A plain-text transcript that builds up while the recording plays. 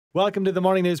Welcome to the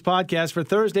Morning News Podcast for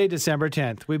Thursday, December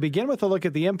 10th. We begin with a look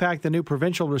at the impact the new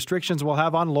provincial restrictions will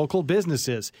have on local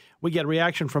businesses. We get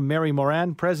reaction from Mary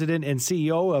Moran, President and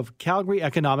CEO of Calgary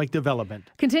Economic Development.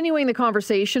 Continuing the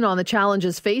conversation on the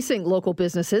challenges facing local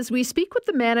businesses, we speak with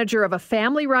the manager of a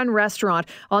family-run restaurant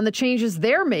on the changes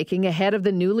they're making ahead of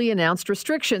the newly announced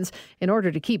restrictions in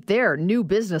order to keep their new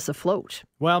business afloat.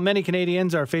 While many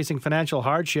Canadians are facing financial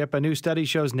hardship, a new study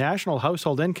shows national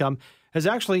household income has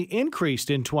actually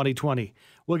increased in 2020.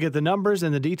 We'll get the numbers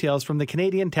and the details from the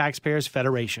Canadian Taxpayers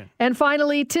Federation. And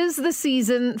finally, 'tis the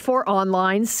season for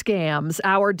online scams.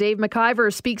 Our Dave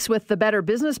McIver speaks with the Better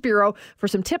Business Bureau for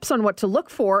some tips on what to look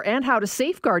for and how to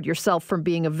safeguard yourself from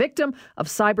being a victim of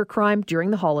cybercrime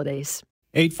during the holidays.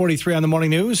 8:43 on the Morning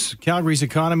News. Calgary's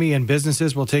economy and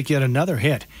businesses will take yet another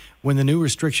hit when the new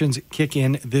restrictions kick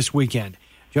in this weekend.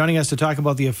 Joining us to talk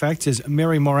about the effects is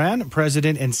Mary Moran,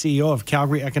 President and CEO of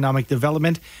Calgary Economic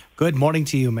Development. Good morning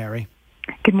to you, Mary.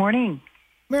 Good morning.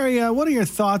 Mary, what are your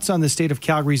thoughts on the state of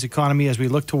Calgary's economy as we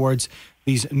look towards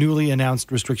these newly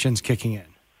announced restrictions kicking in?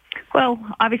 Well,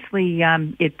 obviously,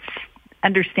 it's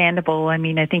understandable. I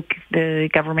mean, I think the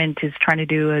government is trying to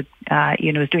do is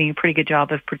doing a pretty good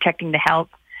job of protecting the health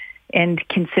and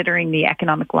considering the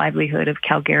economic livelihood of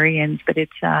Calgarians, but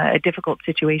it's a difficult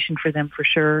situation for them for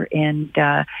sure. And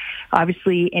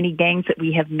obviously, any gains that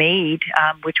we have made,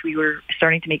 which we were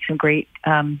starting to make some great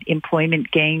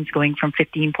employment gains, going from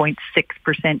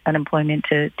 15.6% unemployment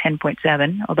to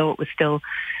 10.7%, although it was still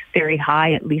very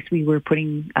high, at least we were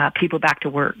putting people back to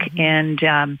work. Mm-hmm.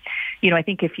 And, I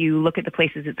think if you look at the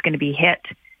places it's going to be hit,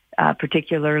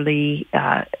 particularly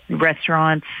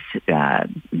restaurants,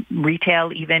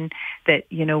 retail even, that,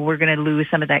 we're going to lose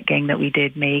some of that gain that we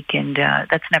did make. And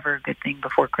that's never a good thing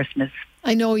before Christmas.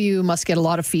 I know you must get a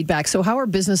lot of feedback. So how are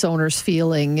business owners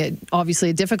feeling? Obviously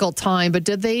a difficult time, but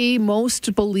did they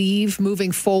most believe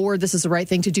moving forward this is the right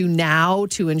thing to do now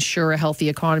to ensure a healthy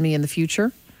economy in the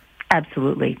future?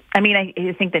 Absolutely. I mean,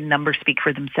 I think the numbers speak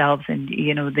for themselves, and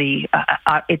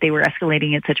they were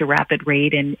escalating at such a rapid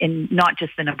rate, and not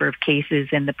just the number of cases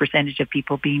and the percentage of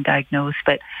people being diagnosed,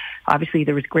 but obviously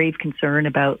there was grave concern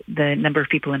about the number of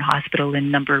people in hospital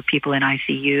and number of people in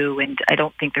ICU, and I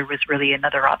don't think there was really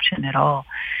another option at all.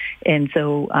 And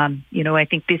so, I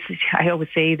think I always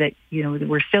say that,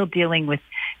 we're still dealing with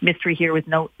mystery here with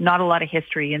not a lot of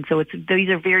history, and so these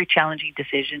are very challenging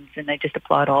decisions, and I just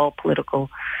applaud all political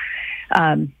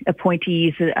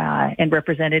appointees and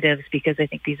representatives, because I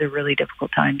think these are really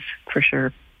difficult times for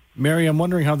sure. Mary, I'm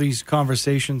wondering how these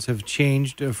conversations have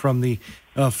changed from the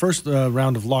first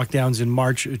round of lockdowns in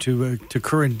March to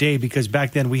current day, because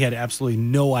back then we had absolutely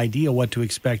no idea what to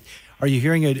expect. Are you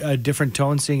hearing a different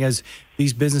tone, seeing as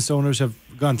these business owners have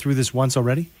gone through this once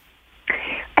already?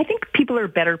 I think people are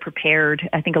better prepared.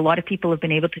 I think a lot of people have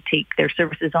been able to take their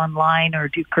services online or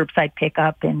do curbside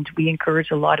pickup, and we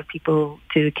encourage a lot of people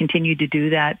to continue to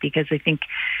do that, because I think,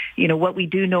 what we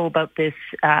do know about this,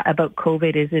 about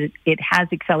COVID, is it has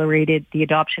accelerated the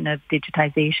adoption of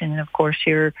digitization. And of course,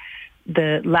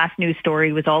 the last news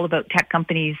story was all about tech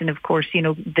companies, and of course,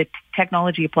 the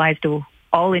technology applies to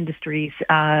all industries,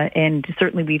 and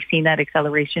certainly we've seen that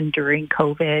acceleration during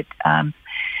COVID.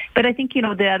 But I think,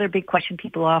 the other big question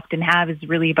people often have is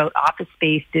really about office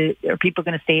space. Are people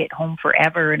going to stay at home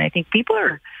forever? And I think people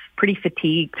are pretty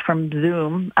fatigued from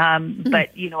Zoom. But,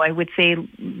 I would say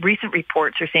recent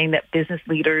reports are saying that business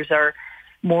leaders are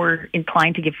more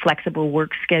inclined to give flexible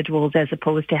work schedules as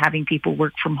opposed to having people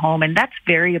work from home. And that's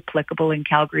very applicable in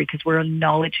Calgary, because we're a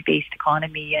knowledge-based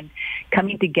economy, and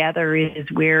coming together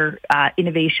is where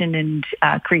innovation and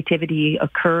creativity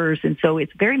occurs. And so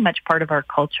it's very much part of our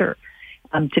culture.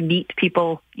 To meet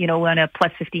people, on a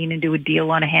 +15 and do a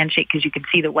deal on a handshake, because you can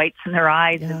see the whites in their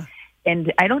eyes. Yeah.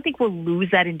 And I don't think we'll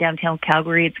lose that in downtown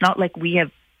Calgary. It's not like we have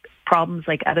problems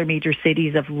like other major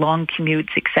cities of long commutes,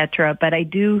 et cetera. But I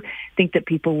do think that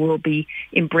people will be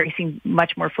embracing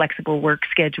much more flexible work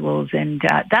schedules. And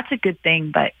that's a good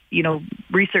thing. But,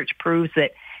 research proves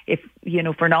that if,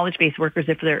 for knowledge-based workers,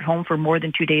 if they're at home for more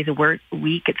than 2 days a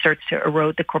week, it starts to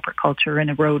erode the corporate culture and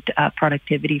erode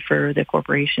productivity for the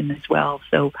corporation as well.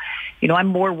 So, I'm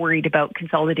more worried about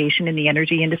consolidation in the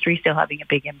energy industry still having a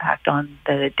big impact on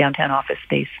the downtown office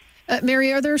space.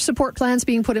 Mary, are there support plans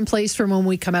being put in place for when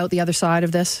we come out the other side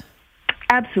of this?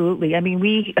 Absolutely. I mean,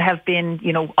 we have been,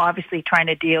 obviously trying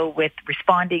to deal with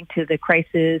responding to the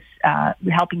crisis,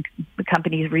 helping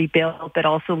companies rebuild, but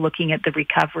also looking at the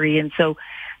recovery. And so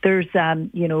there's,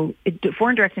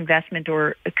 foreign direct investment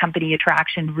or company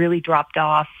attraction really dropped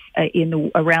off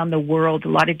around the world. A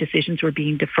lot of decisions were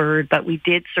being deferred, but we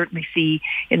did certainly see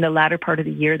in the latter part of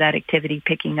the year that activity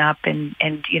picking up, and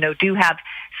do have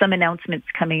some announcements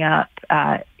coming up,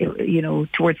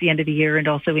 towards the end of the year and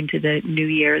also into the new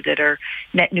year that are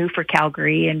net new for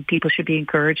Calgary, and people should be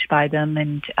encouraged by them.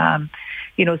 And,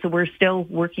 so we're still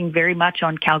working very much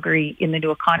on Calgary in the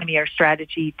new economy, our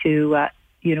strategy to,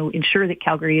 ensure that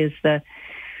Calgary is the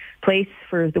place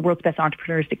for the world's best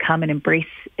entrepreneurs to come and embrace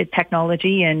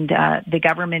technology. And the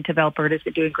government of Alberta has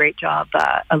been doing a great job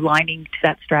aligning to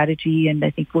that strategy. And I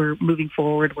think we're moving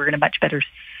forward. We're in a much better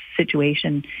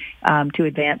situation to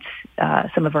advance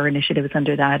some of our initiatives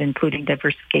under that, including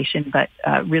diversification, but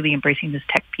really embracing this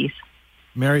tech piece.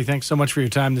 Mary, thanks so much for your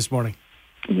time this morning.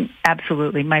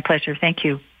 Absolutely. My pleasure. Thank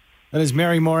you. That is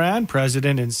Mary Moran,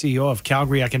 President and CEO of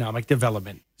Calgary Economic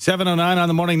Development. 7:09 on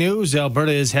the Morning News.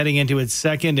 Alberta is heading into its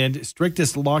second and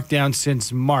strictest lockdown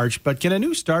since March. But can a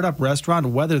new startup restaurant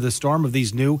weather the storm of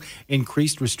these new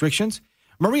increased restrictions?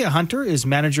 Maria Hunter is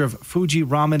manager of Fuji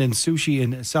Ramen and Sushi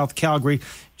in South Calgary.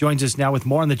 Joins us now with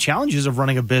more on the challenges of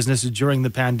running a business during the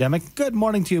pandemic. Good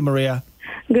morning to you, Maria.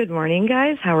 Good morning,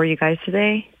 guys. How are you guys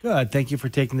today? Good. Thank you for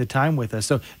taking the time with us.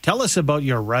 So tell us about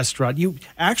your restaurant. You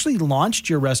actually launched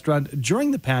your restaurant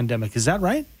during the pandemic. Is that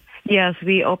right? Yes,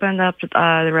 we opened up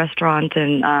the restaurant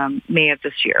in May of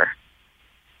this year.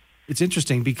 It's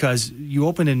interesting because you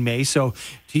opened in May. So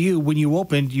to you, when you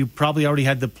opened, you probably already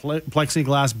had the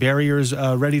plexiglass barriers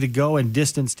ready to go and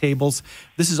distance tables.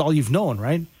 This is all you've known,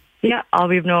 right? Yeah, all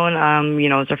we've known,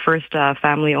 it's our first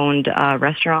family-owned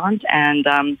restaurant,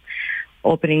 and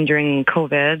opening during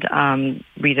COVID,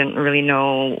 we didn't really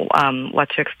know what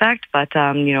to expect, but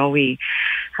we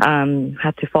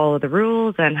had to follow the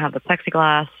rules and have the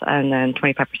plexiglass and then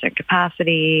 25%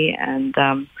 capacity, and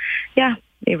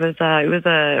it was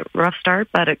a rough start,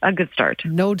 but a good start.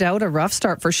 No doubt, a rough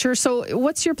start for sure. So,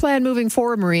 what's your plan moving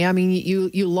forward, Maria? I mean,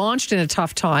 you launched in a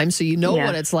tough time, so you know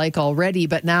what it's like already.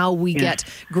 But now we get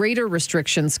greater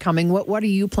restrictions coming. What are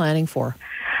you planning for?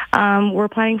 We're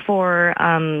planning for,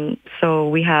 so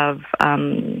we have,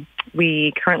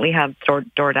 we currently have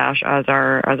DoorDash as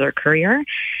our courier,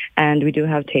 and we do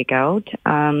have takeout.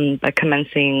 But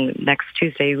commencing next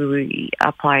Tuesday, we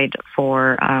applied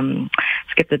for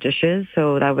Skip the Dishes,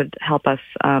 so that would help us,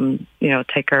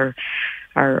 take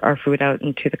our food out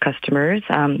into the customers.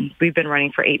 We've been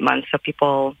running for 8 months, so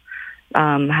people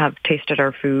have tasted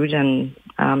our food and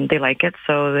they like it,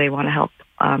 so they want to help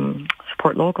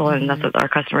support local, and that's what our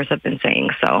customers have been saying.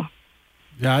 So,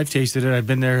 yeah, I've tasted it. I've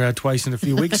been there twice in a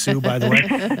few weeks, Sue, by the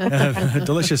way.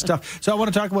 Delicious stuff. So I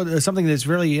want to talk about something that's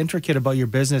really intricate about your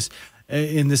business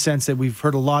in the sense that we've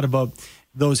heard a lot about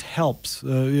those helps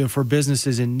for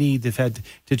businesses in need. They've had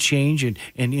to change and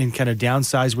kind of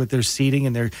downsize with their seating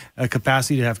and their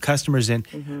capacity to have customers in.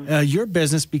 Your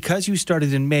business, because you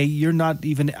started in May, you're not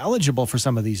even eligible for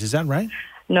some of these. Is that right?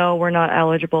 No, we're not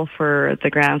eligible for the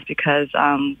grants because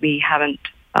we haven't.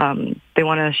 They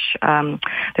want us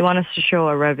to show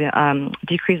a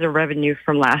decrease of revenue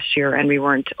from last year, and we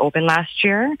weren't open last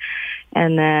year.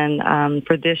 And then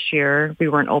for this year, we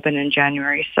weren't open in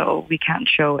January, so we can't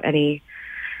show any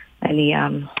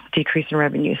decrease in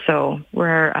revenue. So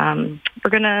we're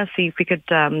going to see if we could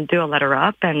do a letter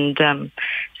up and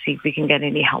see if we can get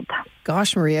any help.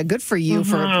 Gosh, Maria, good for you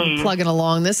for plugging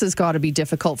along. This has got to be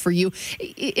difficult for you.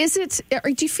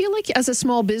 Do you feel like as a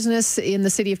small business in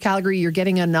the city of Calgary, you're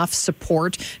getting enough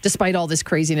support despite all this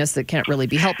craziness that can't really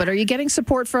be helped? But are you getting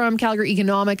support from Calgary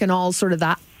Economic and all sort of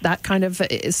that kind of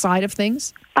side of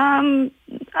things?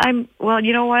 Well,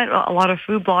 you know what? A lot of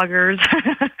food bloggers.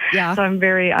 Yeah. So I'm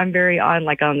very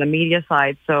on the media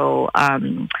side. So,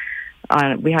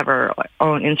 we have our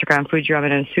own Instagram, Fuji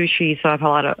Ramen and Sushi. So I have a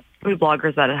lot of food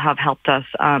bloggers that have helped us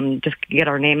just get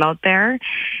our name out there,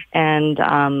 and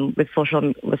with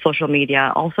social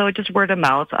media, also just word of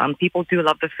mouth. People do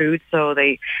love the food, so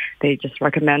they just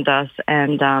recommend us,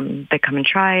 and they come and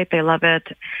try it. They love it,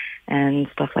 and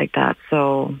stuff like that.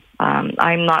 So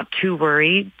I'm not too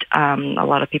worried. A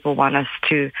lot of people want us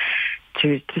to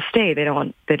stay. They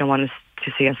don't want us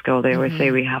to see us go. They always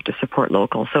say we have to support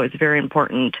local. So it's very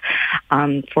important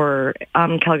for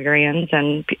Calgarians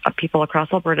and people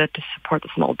across Alberta to support the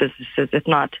small businesses. If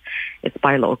not, it's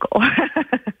buy local.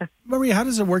 Maria, how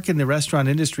does it work in the restaurant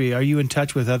industry? Are you in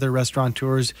touch with other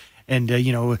restaurateurs and,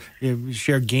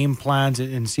 share game plans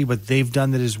and see what they've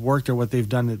done that has worked or what they've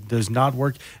done that does not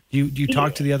work? Do you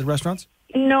talk to the other restaurants?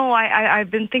 No, I've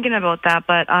been thinking about that,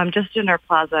 but just in our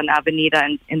plaza in Avenida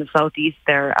in the southeast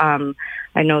there,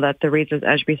 I know that the Razor's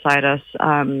Edge beside us,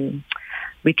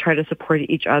 we try to support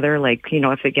each other. Like,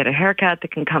 if they get a haircut, they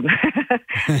can come,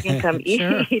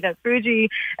 eat at Fuji.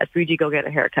 At Fuji, go get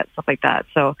a haircut, stuff like that.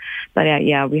 So, but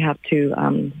yeah, we have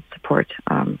to support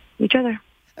each other.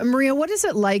 Maria, what is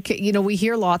it like? We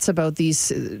hear lots about these,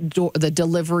 the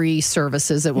delivery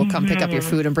services that will come pick up your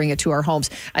food and bring it to our homes.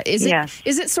 Is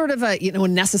it sort of a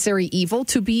necessary evil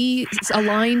to be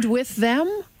aligned with them?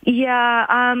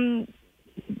 Yeah,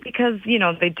 because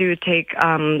they do take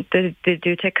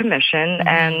commission,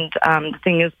 and the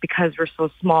thing is, because we're so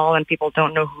small and people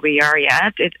don't know who we are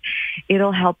yet,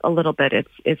 it'll help a little bit.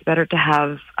 It's better to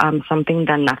have something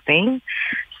than nothing.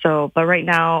 So, but right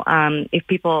now, if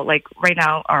people right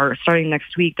now are starting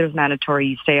next week, there's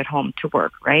mandatory stay at home to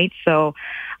work, right? So,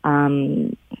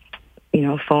 phone,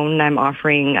 I'm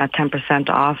offering a 10%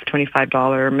 off,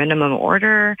 $25 minimum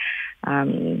order.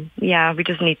 We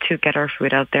just need to get our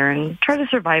food out there and try to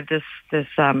survive this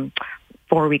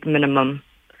 4-week minimum.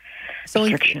 So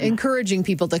encouraging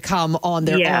people to come on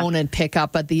their own and pick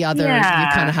up, but the other, you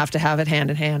kind of have to have it hand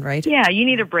in hand, right? Yeah, you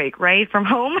need a break, right, from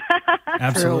home?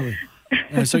 Absolutely.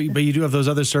 But you do have those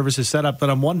other services set up. But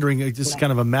I'm wondering, this is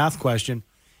kind of a math question.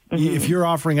 If you're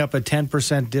offering up a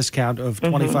 10% discount of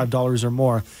 $25 or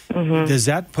more, does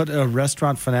that put a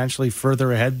restaurant financially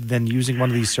further ahead than using one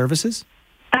of these services?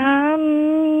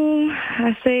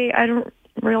 I say I don't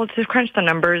really to crunch the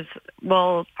numbers.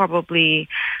 We'll probably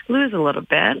lose a little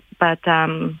bit, but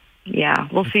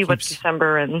we'll see what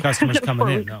December and customers coming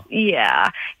in. No. Yeah,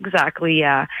 exactly.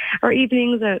 Yeah, or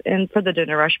evenings and for the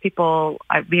dinner rush, we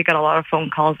get a lot of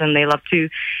phone calls and they love to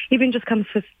even just come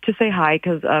to say hi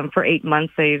because for 8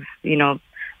 months they've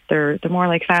they're more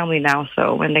like family now.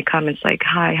 So when they come, it's like,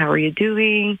 hi, how are you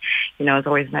doing? It's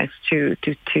always nice to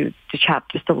chat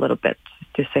just a little bit,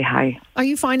 to say hi. Are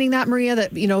you finding that, Maria,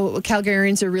 that,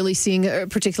 Calgarians are really seeing,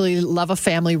 particularly love a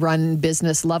family-run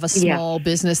business, love a small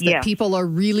business, that people are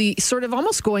really sort of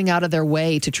almost going out of their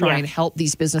way to try and help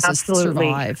these businesses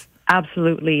survive?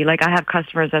 Absolutely. Like I have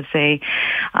customers that say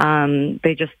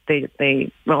they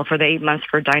for the 8 months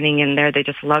for dining in there, they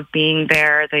just love being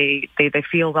there. They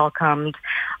feel welcomed.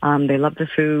 They love the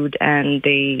food, and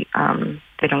they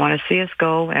don't want to see us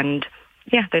go. And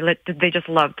they just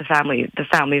love the family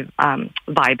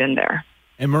vibe in there.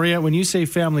 And Maria, when you say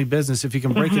family business, if you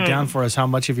can break it down for us, how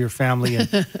much of your family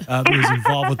is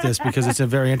involved with this, because it's a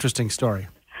very interesting story.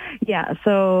 Yeah,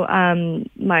 so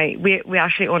we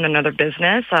actually own another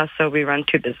business, so we run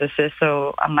 2 businesses.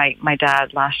 So my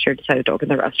dad last year decided to open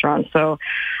the restaurant. So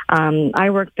I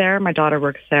work there, my daughter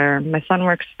works there, my son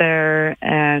works there,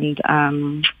 and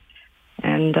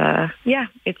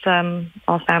it's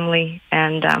all family,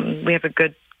 and we have a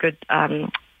good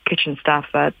kitchen staff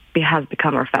that has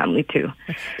become our family too.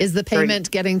 Is the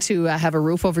payment getting to have a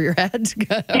roof over your head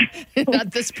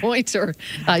at this point, or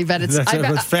I bet it's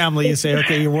with family? You say,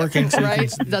 okay, you're working, so right?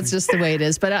 That's just the way it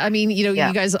is. But I mean, you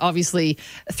guys obviously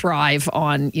thrive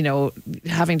on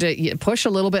having to push a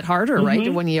little bit harder,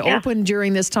 right? When you open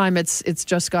during this time, it's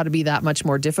just got to be that much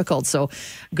more difficult. So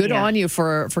good on you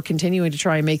for continuing to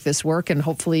try and make this work, and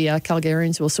hopefully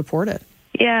Calgarians will support it.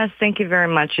 Yes, thank you very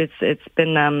much. It's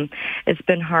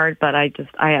been hard, but I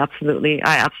absolutely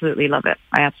love it.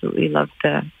 I absolutely love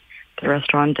the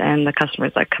restaurant and the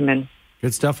customers that come in.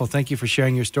 Good stuff. Well, thank you for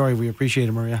sharing your story. We appreciate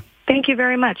it, Maria. Thank you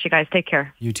very much. You guys take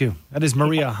care. You too. That is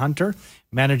Maria Hunter,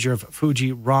 manager of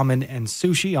Fuji Ramen and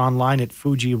Sushi, online at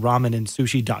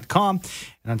fujiramenandsushi.com,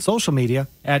 and on social media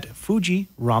at Fuji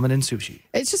Ramen and Sushi.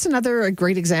 It's just another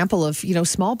great example of,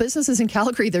 small businesses in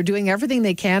Calgary. They're doing everything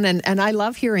they can, and I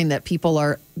love hearing that people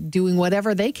are doing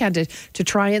whatever they can to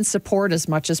try and support as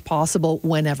much as possible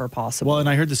whenever possible. Well, and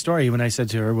I heard the story when I said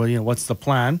to her, well, what's the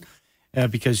plan?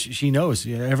 Because she knows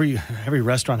every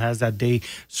restaurant has that day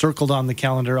circled on the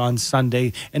calendar on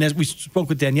Sunday. And as we spoke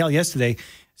with Danielle yesterday,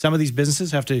 some of these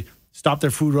businesses have to stop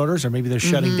their food orders, or maybe they're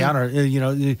shutting down, or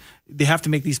they have to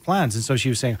make these plans. And so she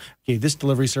was saying, okay, this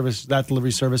delivery service, that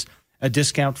delivery service, a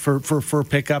discount for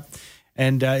pickup,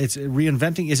 and it's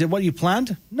reinventing. Is it what you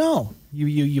planned? No.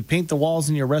 You paint the walls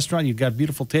in your restaurant. You've got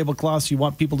beautiful tablecloths. You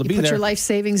want people to be there. Put your life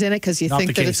savings in it because you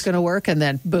think that it's going to work, and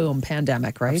then boom,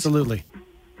 pandemic, right? Absolutely.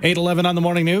 8:11 on the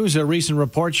morning news. A recent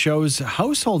report shows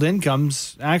household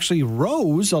incomes actually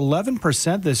rose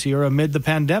 11% this year amid the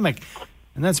pandemic,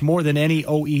 and that's more than any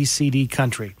OECD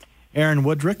country. Aaron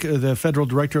Woodrick, the federal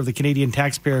director of the Canadian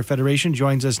Taxpayer Federation,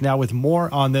 joins us now with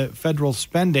more on the federal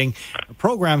spending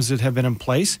programs that have been in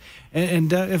place,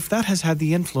 and if that has had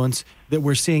the influence that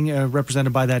we're seeing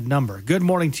represented by that number. Good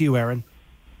morning to you, Aaron.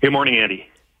 Good morning, Andy.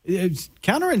 It's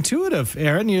counterintuitive,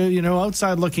 Aaron.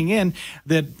 Outside looking in,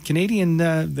 that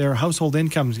their household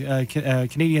incomes,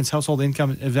 Canadians' household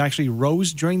income have actually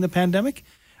rose during the pandemic,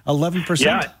 11%.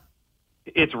 Yeah,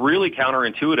 it's really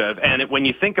counterintuitive. And when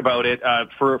you think about it,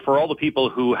 for all the people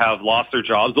who have lost their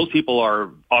jobs, those people are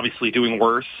obviously doing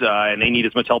worse, and they need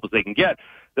as much help as they can get.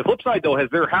 The flip side, though, is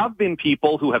there have been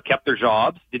people who have kept their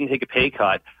jobs, didn't take a pay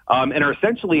cut, and are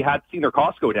essentially had seen their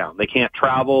costs go down. They can't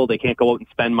travel. They can't go out and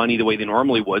spend money the way they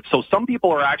normally would. So some people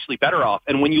are actually better off.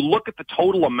 And when you look at the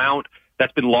total amount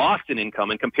that's been lost in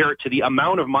income and compare it to the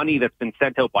amount of money that's been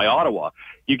sent out by Ottawa,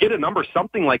 you get a number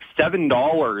something like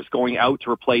 $7 going out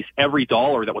to replace every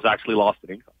dollar that was actually lost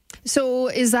in income. So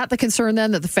is that the concern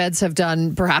then, that the feds have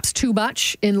done perhaps too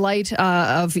much in light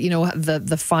of,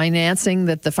 the financing,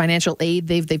 that the financial aid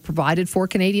they've provided for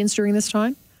Canadians during this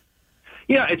time?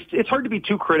 Yeah, it's hard to be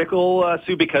too critical,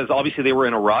 Sue, because obviously they were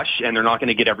in a rush and they're not going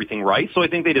to get everything right. So I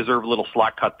think they deserve a little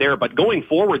slack cut there. But going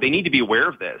forward, they need to be aware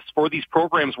of this. For these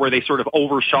programs where they sort of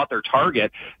overshot their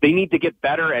target, they need to get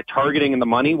better at targeting the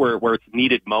money where it's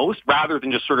needed most, rather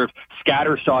than just sort of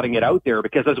scattershotting it out there.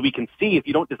 Because as we can see, if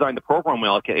you don't design the program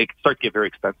well, it can start to get very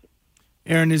expensive.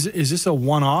 Aaron, is this a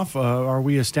one-off? Are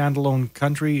we a standalone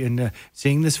country in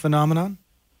seeing this phenomenon?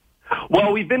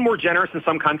 Well, we've been more generous in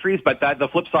some countries, but the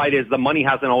flip side is the money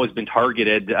hasn't always been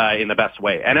targeted in the best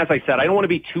way. And as I said, I don't want to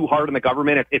be too hard on the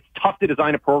government. It's tough to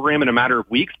design a program in a matter of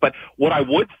weeks, but what I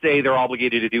would say they're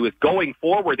obligated to do is, going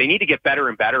forward, they need to get better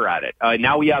and better at it.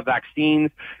 Now we have vaccines.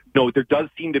 There does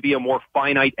seem to be a more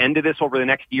finite end to this over the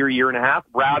next year and a half,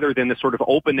 rather than the sort of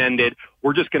open-ended,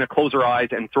 we're just going to close our eyes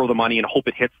and throw the money and hope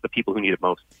it hits the people who need it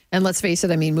most. And let's face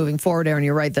it, I mean, moving forward, Aaron,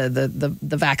 you're right, the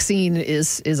vaccine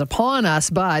is upon us,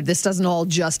 but this doesn't all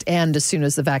just end as soon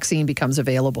as the vaccine becomes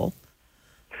available.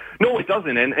 No, it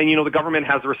doesn't. And the government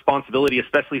has a responsibility,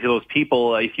 especially to those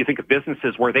people, if you think of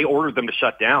businesses where they ordered them to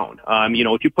shut down.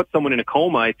 If you put someone in a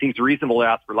coma, it seems reasonable to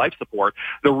ask for life support.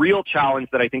 The real challenge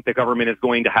that I think the government is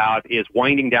going to have is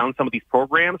winding down some of these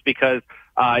programs, because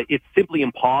it's simply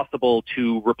impossible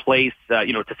to replace,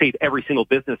 to save every single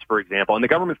business, for example. And the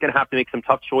government's going to have to make some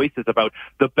tough choices about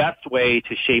the best way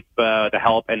to shape the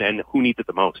help and who needs it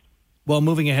the most. Well,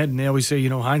 moving ahead, and they always say,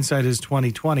 hindsight is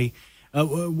 20/20.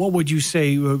 What would you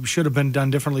say should have been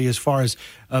done differently, as far as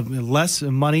less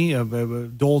money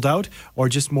doled out, or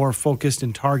just more focused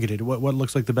and targeted? What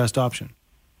looks like the best option?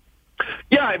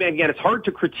 Yeah, I mean, again, it's hard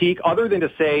to critique, other than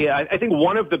to say, I think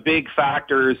one of the big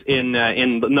factors in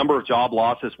the number of job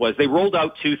losses was they rolled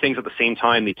out two things at the same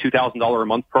time: the $2,000 a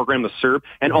month program, the CERB,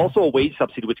 and also a wage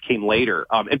subsidy, which came later.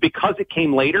 And because it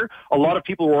came later, a lot of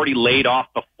people were already laid off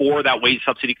before that wage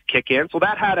subsidy could kick in. So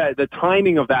that the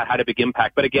timing of that had a big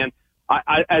impact. But again,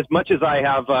 as much as I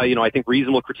have, I think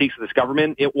reasonable critiques of this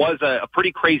government, it was a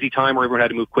pretty crazy time where everyone had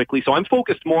to move quickly. So I'm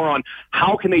focused more on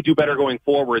how can they do better going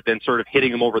forward than sort of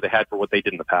hitting them over the head for what they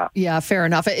did in the past. Yeah, fair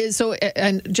enough. So,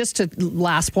 and just to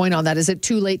last point on that, is it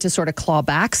too late to sort of claw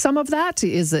back some of that?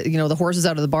 Is it, the horse is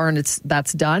out of the barn,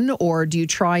 that's done? Or do you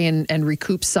try and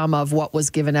recoup some of what was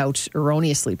given out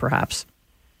erroneously, perhaps?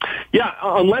 Yeah,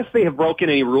 unless they have broken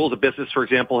any rules. A business, for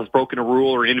example, has broken a rule,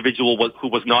 or an individual who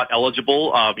was not eligible,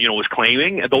 was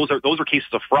claiming. Those are cases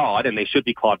of fraud, and they should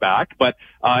be clawed back. But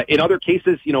in other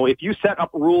cases, if you set up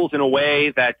rules in a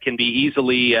way that can be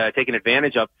easily taken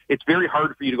advantage of, it's very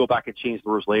hard for you to go back and change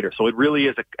the rules later. So it really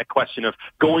is a question of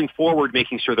going forward,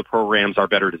 making sure the programs are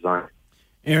better designed.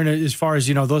 Aaron, as far as,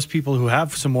 those people who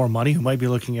have some more money, who might be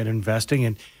looking at investing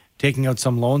and taking out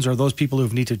some loans, or those people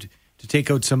who've needed to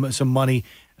take out some money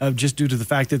just due to the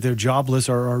fact that they're jobless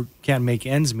or can't make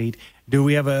ends meet, do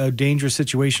we have a dangerous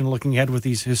situation looking ahead with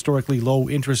these historically low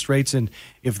interest rates? And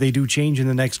if they do change in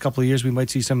the next couple of years, we might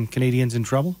see some Canadians in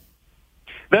trouble?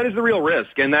 That is the real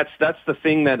risk, and that's the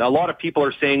thing that a lot of people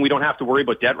are saying. We don't have to worry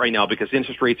about debt right now because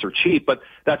interest rates are cheap, but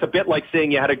that's a bit like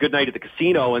saying you had a good night at the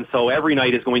casino, and so every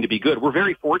night is going to be good. We're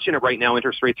very fortunate right now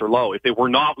interest rates are low. If they were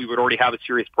not, we would already have a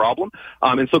serious problem.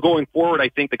 And so going forward, I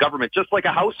think the government, just like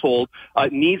a household,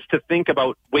 needs to think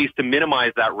about ways to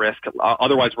minimize that risk.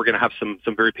 Otherwise, we're going to have some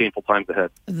very painful times ahead.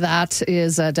 That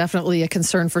is definitely a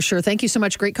concern for sure. Thank you so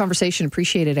much. Great conversation.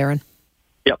 Appreciate it, Aaron.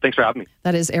 Yeah, thanks for having me.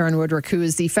 That is Aaron Woodrick, who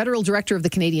is the Federal Director of the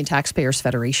Canadian Taxpayers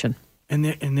Federation. And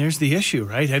there's the issue,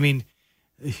 right? I mean,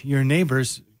 your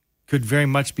neighbors could very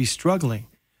much be struggling.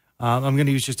 I'm going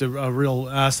to use just a real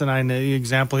asinine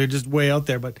example here, just way out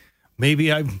there, but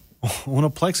maybe I own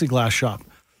a plexiglass shop.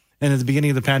 And at the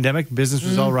beginning of the pandemic, business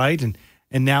was all right, and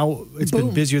now it's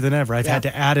been busier than ever. I've had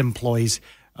to add employees.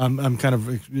 I'm kind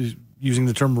of using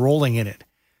the term rolling in it.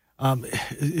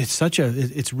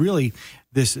 It's really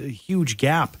this huge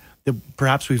gap that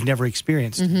perhaps we've never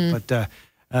experienced. But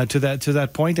to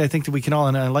that point, I think that we can all,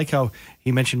 and I like how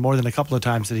he mentioned more than a couple of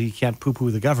times that he can't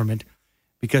poo-poo the government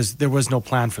because there was no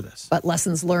plan for this. But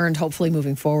lessons learned, hopefully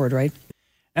moving forward, right?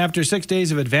 After 6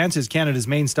 days of advances, Canada's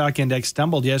main stock index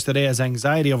stumbled yesterday as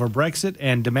anxiety over Brexit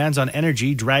and demands on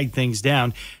energy dragged things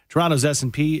down. Toronto's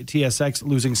S&P TSX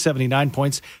losing 79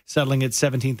 points, settling at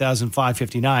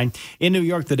 17,559. In New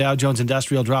York, the Dow Jones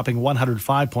Industrial dropping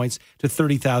 105 points to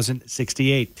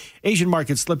 30,068. Asian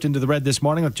markets slipped into the red this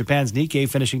morning, with Japan's Nikkei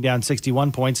finishing down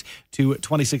 61 points to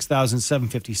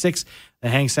 26,756. The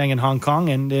Hang Seng in Hong Kong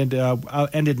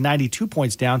ended 92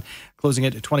 points down, closing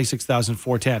at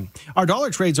 26,410. Our dollar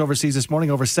trades overseas this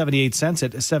morning over 78 cents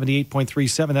at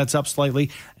 78.37. That's up slightly.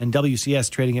 And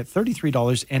WCS trading at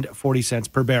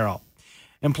 $33.40 per barrel.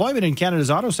 Employment in Canada's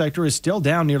auto sector is still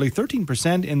down nearly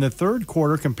 13% in the third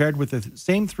quarter compared with the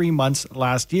same 3 months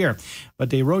last year. But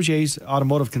Desrosiers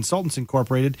Automotive Consultants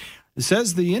Incorporated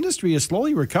says the industry is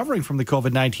slowly recovering from the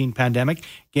COVID-19 pandemic,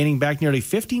 gaining back nearly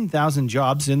 15,000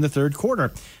 jobs in the third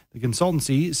quarter. The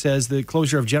consultancy says the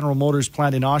closure of General Motors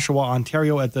plant in Oshawa,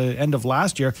 Ontario at the end of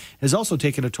last year has also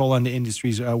taken a toll on the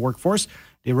industry's workforce.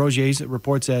 Desrosiers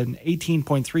reports an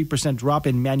 18.3% drop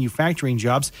in manufacturing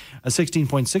jobs, a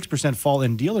 16.6% fall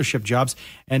in dealership jobs,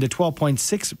 and a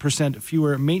 12.6%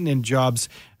 fewer maintenance jobs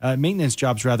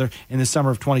in the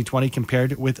summer of 2020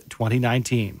 compared with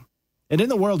 2019. And in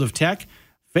the world of tech,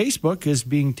 Facebook is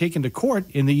being taken to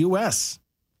court in the U.S.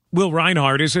 Will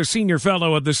Reinhardt is a senior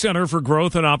fellow at the Center for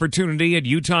Growth and Opportunity at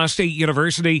Utah State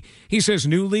University. He says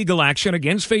new legal action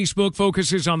against Facebook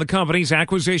focuses on the company's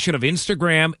acquisition of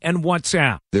Instagram and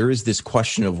WhatsApp. There is this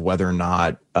question of whether or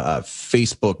not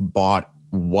Facebook bought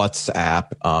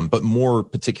WhatsApp, but more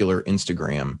particular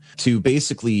Instagram, to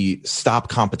basically stop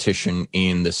competition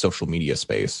in the social media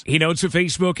space. He notes that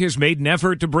Facebook has made an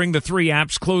effort to bring the three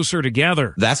apps closer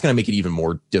together. That's going to make it even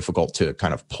more difficult to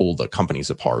kind of pull the companies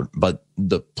apart. But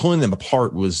the pulling them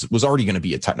apart was already going to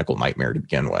be a technical nightmare to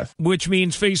begin with. Which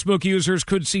means Facebook users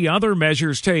could see other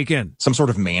measures taken. Some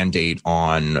sort of mandate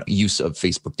on use of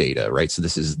Facebook data, right? So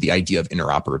this is the idea of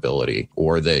interoperability,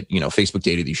 or that, Facebook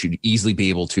data that you should easily be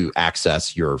able to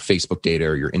access your Facebook data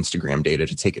or your Instagram data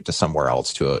to take it to somewhere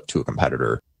else, to a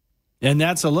competitor. And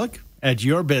that's a look at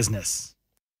your business.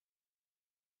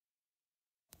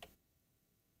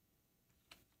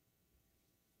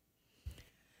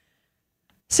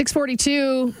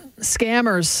 642,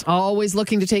 scammers always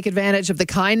looking to take advantage of the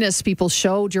kindness people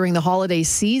show during the holiday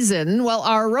season. Well,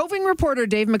 our roving reporter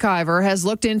Dave McIver has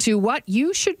looked into what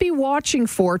you should be watching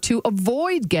for to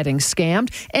avoid getting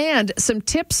scammed, and some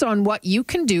tips on what you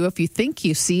can do if you think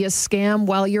you see a scam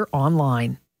while you're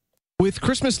online. With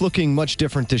Christmas looking much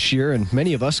different this year and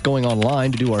many of us going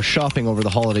online to do our shopping over the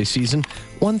holiday season,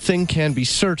 one thing can be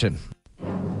certain.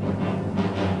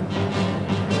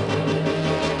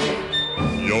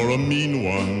 You're a mean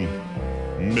one,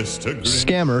 Mr. Grinch.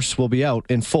 Scammers will be out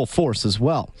in full force as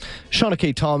well. Shauna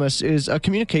K. Thomas is a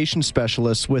communication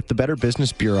specialist with the Better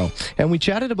Business Bureau, and we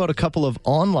chatted about a couple of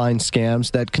online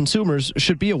scams that consumers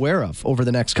should be aware of over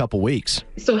the next couple weeks.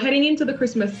 So heading into the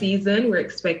Christmas season, we're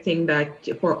expecting that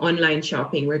for online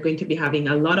shopping, we're going to be having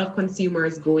a lot of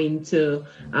consumers going to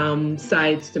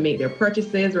sites to make their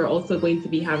purchases. We're also going to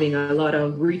be having a lot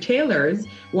of retailers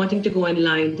wanting to go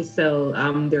online to sell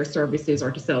their services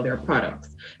or to sell their products.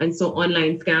 And so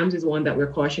online scams is one that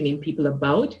we're cautioning people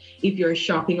about. If you're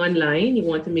shopping online, you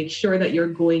want to make sure that you're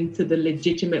going to the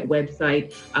legitimate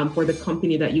website for the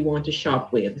company that you want to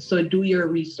shop with. So do your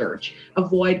research.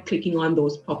 Avoid clicking on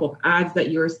those pop-up ads that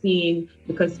you're seeing,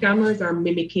 because scammers are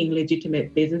mimicking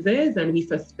legitimate businesses. And we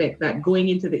suspect that going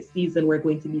into this season, we're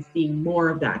going to be seeing more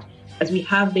of that, as we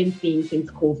have been seeing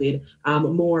since COVID,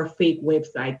 more fake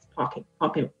websites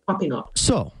popping up.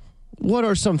 So, what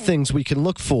are some things we can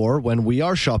look for when we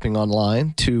are shopping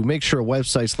online to make sure a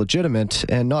website's legitimate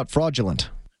and not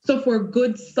fraudulent? So for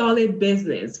good, solid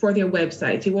business for their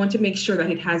website, you want to make sure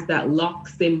that it has that lock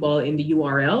symbol in the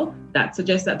URL that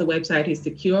suggests that the website is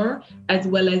secure, as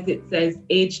well as it says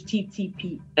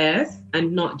HTTPS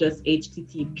and not just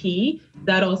HTTP.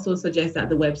 That also suggests that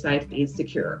the website is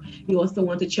secure. You also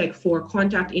want to check for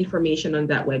contact information on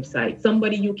that website.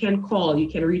 Somebody you can call, you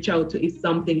can reach out to if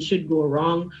something should go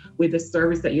wrong with the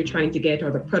service that you're trying to get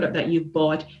or the product that you've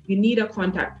bought. You need a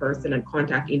contact person and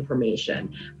contact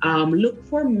information. Look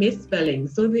for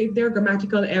misspellings. So if there are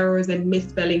grammatical errors and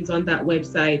misspellings on that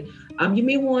website, you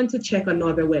may want to check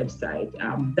another website.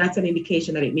 That's an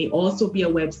indication that it may also be a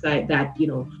website that,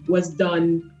 was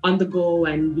done on the go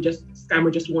and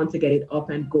scammer just wants to get it up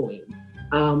and going.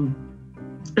 And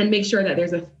make sure that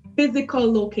there's a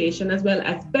physical location, as well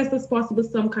as best as possible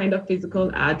some kind of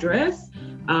physical address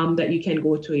that you can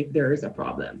go to if there is a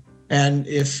problem. And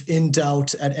if in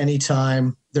doubt at any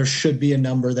time, there should be a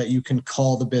number that you can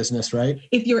call the business, right?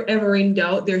 If you're ever in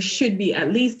doubt, there should be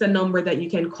at least a number that you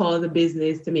can call the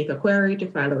business to make a query, to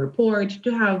file a report,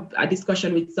 to have a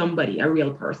discussion with somebody, a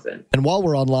real person. And while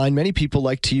we're online, many people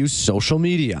like to use social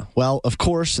media. Well, of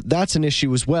course, that's an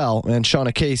issue as well. And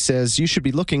Shauna Kay says you should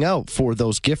be looking out for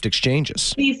those gift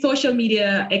exchanges. These social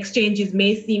media exchanges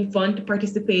may seem fun to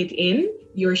participate in.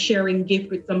 You're sharing gift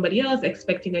with somebody else,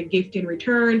 expecting a gift in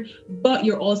return, but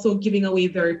you're also giving away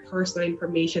very personal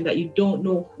information that you don't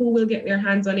know who will get their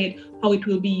hands on it, how it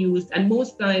will be used. And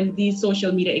most times these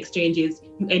social media exchanges,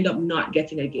 you end up not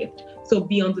getting a gift. So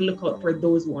be on the lookout for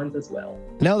those ones as well.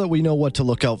 Now that we know what to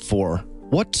look out for,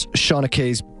 what's Shauna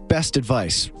Kay's best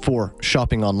advice for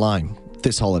shopping online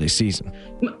this holiday season?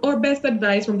 Our best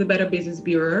advice from the Better Business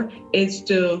Bureau is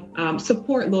to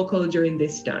support local during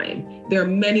this time. There are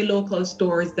many local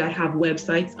stores that have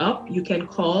websites up. You can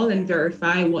call and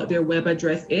verify what their web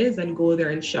address is and go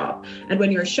there and shop. And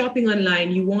when you're shopping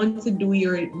online, you want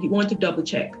to double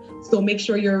check. So make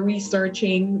sure you're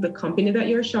researching the company that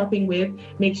you're shopping with.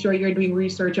 Make sure you're doing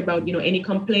research about, any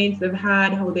complaints they've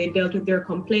had, how they dealt with their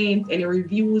complaints, any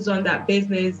reviews on that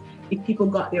business, if people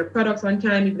got their products on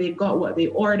time, if they got what they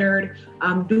ordered.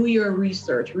 Do your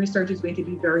research. Research is going to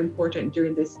be very important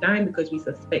during this time because we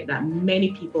suspect that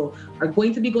many people are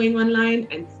going to be going online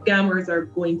and scammers are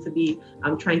going to be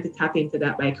trying to tap into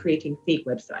that by creating fake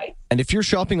websites. And if you're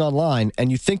shopping online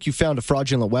and you think you found a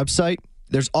fraudulent website,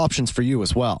 there's options for you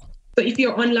as well. So if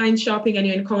you're online shopping and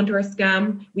you encounter a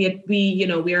scam,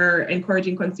 we are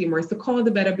encouraging consumers to call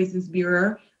the Better Business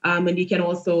Bureau. And you can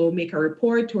also make a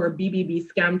report to our BBB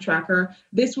scam tracker.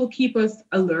 This will keep us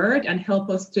alert and help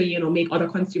us to, make other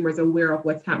consumers aware of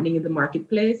what's happening in the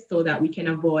marketplace so that we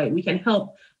can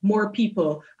help more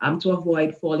people to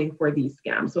avoid falling for these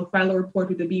scams. So file a report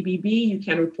with the BBB. You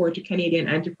can report to Canadian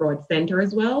Anti-Fraud Center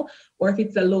as well. Or if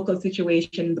it's a local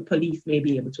situation, the police may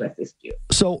be able to assist you.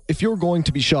 So if you're going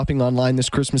to be shopping online this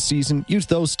Christmas season, use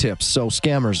those tips so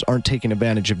scammers aren't taking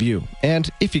advantage of you. And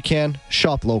if you can,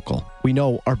 shop local. We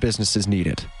know our businesses need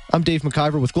it. I'm Dave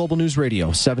McIver with Global News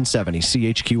Radio, 770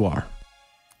 CHQR.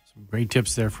 Some great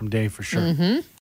tips there from Dave for sure. Mm-hmm.